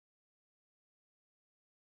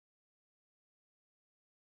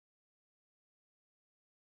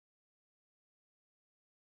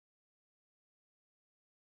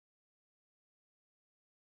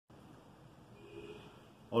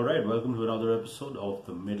Alright, welcome to another episode of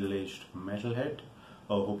the Middle-Aged Metalhead.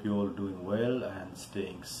 I hope you're all doing well and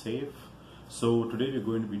staying safe. So today we're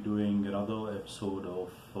going to be doing another episode of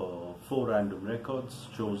 4 random records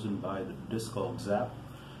chosen by the Discogs app,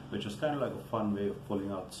 which is kind of like a fun way of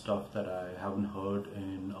pulling out stuff that I haven't heard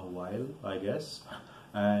in a while, I guess.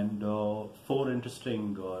 And 4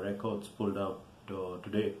 interesting records pulled out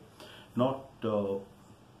today. We'll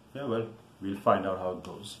find out how it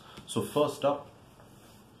goes. So first up,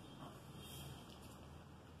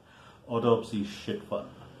 Autopsy Shitfun.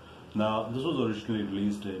 Now, this was originally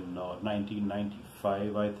released in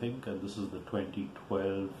 1995, I think, and this is the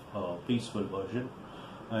 2012 Peaceful version.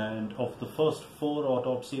 And of the first 4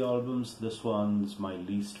 Autopsy albums, this one's my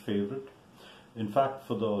least favorite. In fact,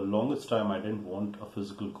 for the longest time, I didn't want a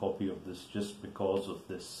physical copy of this just because of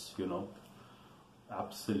this,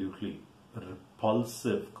 absolutely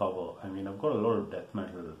repulsive cover. I mean, I've got a lot of death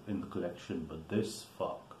metal in the collection, but this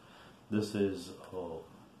is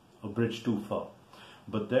a bridge too far.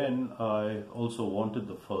 But then I also wanted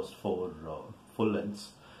the first 4 full lengths,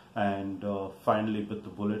 and finally bit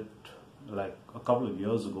the bullet like a couple of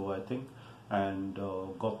years ago, I think, and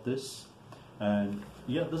got this. And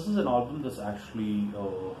yeah, this is an album that's actually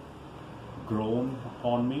grown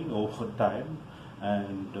on me over time,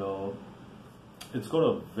 and it's got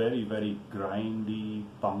a very, very grindy,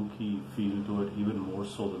 punky feel to it, even more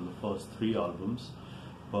so than the first 3 albums.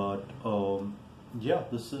 But yeah,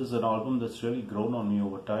 this is an album that's really grown on me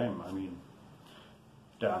over time. I mean,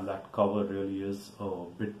 damn, that cover really is a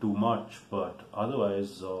bit too much, but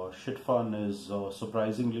otherwise, Shitfun is a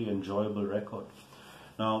surprisingly enjoyable record.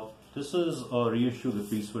 Now, this is a reissue that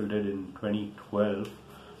Peaceful did in 2012,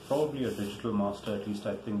 probably a digital master, at least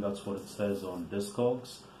I think that's what it says on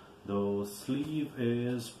Discogs. The sleeve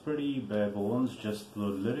is pretty bare bones, just the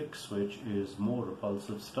lyrics, which is more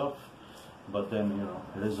repulsive stuff. But then,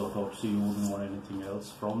 it is Autopsy, you wouldn't want anything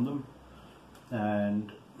else from them.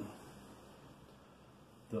 And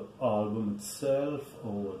the album itself,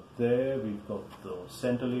 over there, we've got the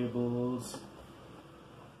center labels.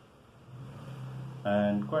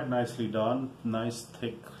 And quite nicely done, nice,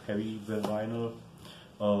 thick, heavy vinyl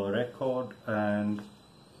record. And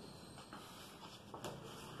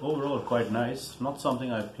overall quite nice, not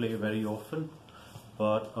something I play very often,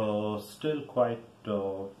 but still quite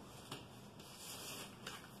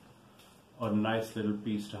a nice little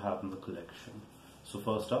piece to have in the collection. So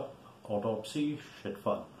first up, Autopsy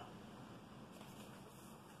Shitfun.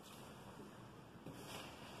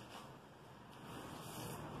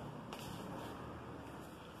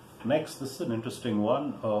 Next, this is an interesting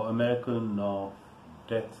one, American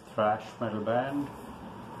death thrash metal band,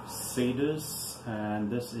 Sadus, and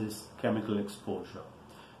this is Chemical Exposure.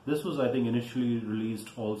 This was, I think, initially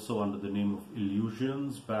released also under the name of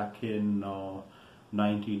Illusions back in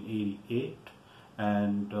 1988,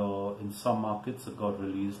 and in some markets it got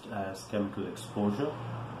released as Chemical Exposure.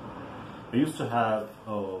 I used to have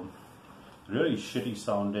a really shitty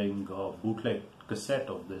sounding bootleg cassette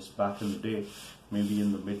of this back in the day, maybe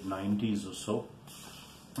in the mid-90s or so,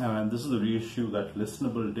 and this is the reissue that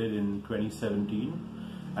Listenable did in 2017,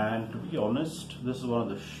 and to be honest, this is one of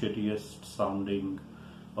the shittiest sounding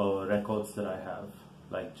records that I have,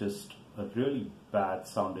 like just a really bad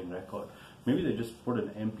sounding record. Maybe they just put an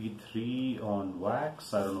MP3 on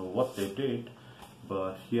wax, I don't know what they did,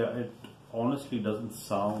 but yeah, it honestly doesn't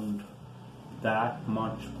sound that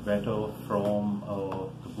much better from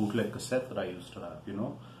the bootleg cassette that I used to have,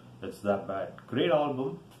 it's that bad. Great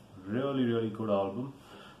album, really, really good album,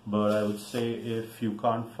 but I would say if you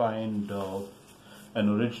can't find an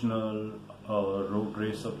original Road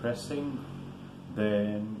Racer pressing,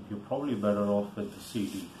 then you're probably better off with the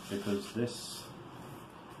CD, because this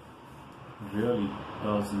really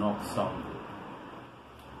does not sound good.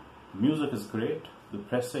 Music is great, the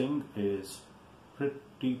pressing is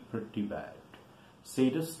pretty bad.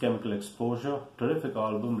 Sadus, Chemical Exposure, terrific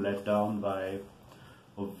album, let down by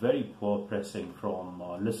a very poor pressing from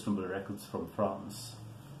Listenable Records from France.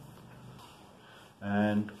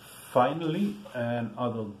 And finally,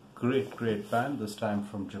 another great band, this time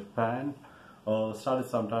from Japan. Started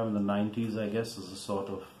sometime in the 90s, I guess, as a sort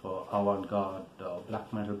of avant-garde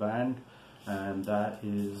black metal band, and that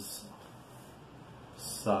is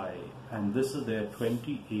Sigh. And this is their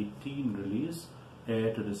 2018 release,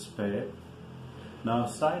 Heir to Despair. Now,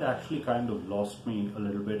 Sigh actually kind of lost me a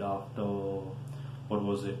little bit after,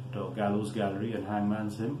 Gallows Gallery and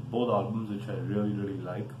Hangman's Hymn, both albums which I really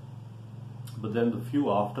like. But then the few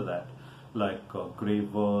after that, like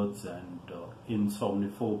Grave Words and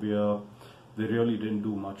Insomniphobia, they really didn't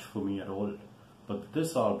do much for me at all. But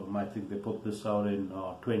this album, I think they put this out in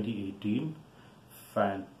 2018,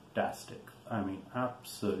 fantastic. I mean,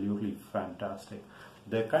 absolutely fantastic.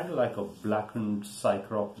 They're kind of like a blackened psych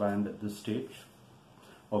rock band at this stage,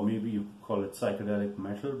 or maybe you call it psychedelic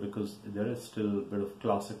metal, because there is still a bit of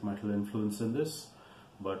classic metal influence in this,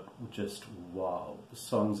 but just wow. The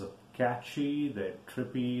songs are catchy, they're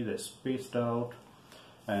trippy, they're spaced out,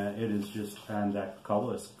 and it is just, and that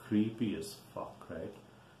cover is creepy as fuck, right?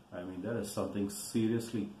 I mean, there is something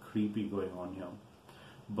seriously creepy going on here.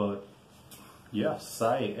 But yeah,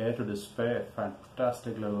 Sigh, Heir to Despair,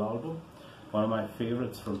 fantastic little album. One of my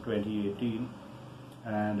favorites from 2018.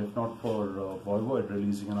 And if not for Voivod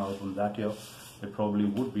releasing an album that year, it probably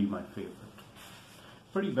would be my favorite.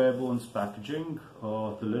 Pretty bare bones packaging.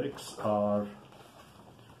 The lyrics are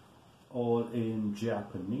all in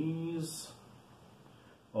Japanese,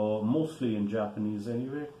 or mostly in Japanese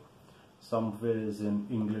anyway. Some of it is in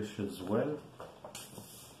English as well.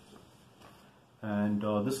 And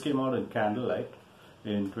this came out in Candlelight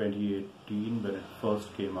in 2018 when it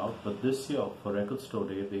first came out. But this year, for Record Store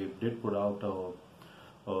Day, they did put out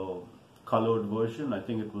a colored version. I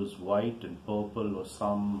think it was white and purple or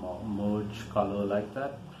some merge color like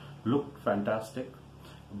that. Looked fantastic.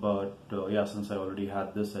 But yeah, since I already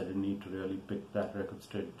had this, I didn't need to really pick that Record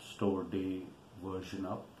Store Day version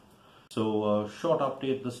up. So short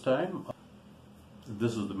update this time.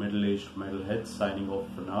 This is the middle-aged metalhead signing off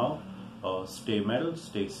for now. Stay metal,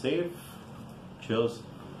 stay safe. Cheers.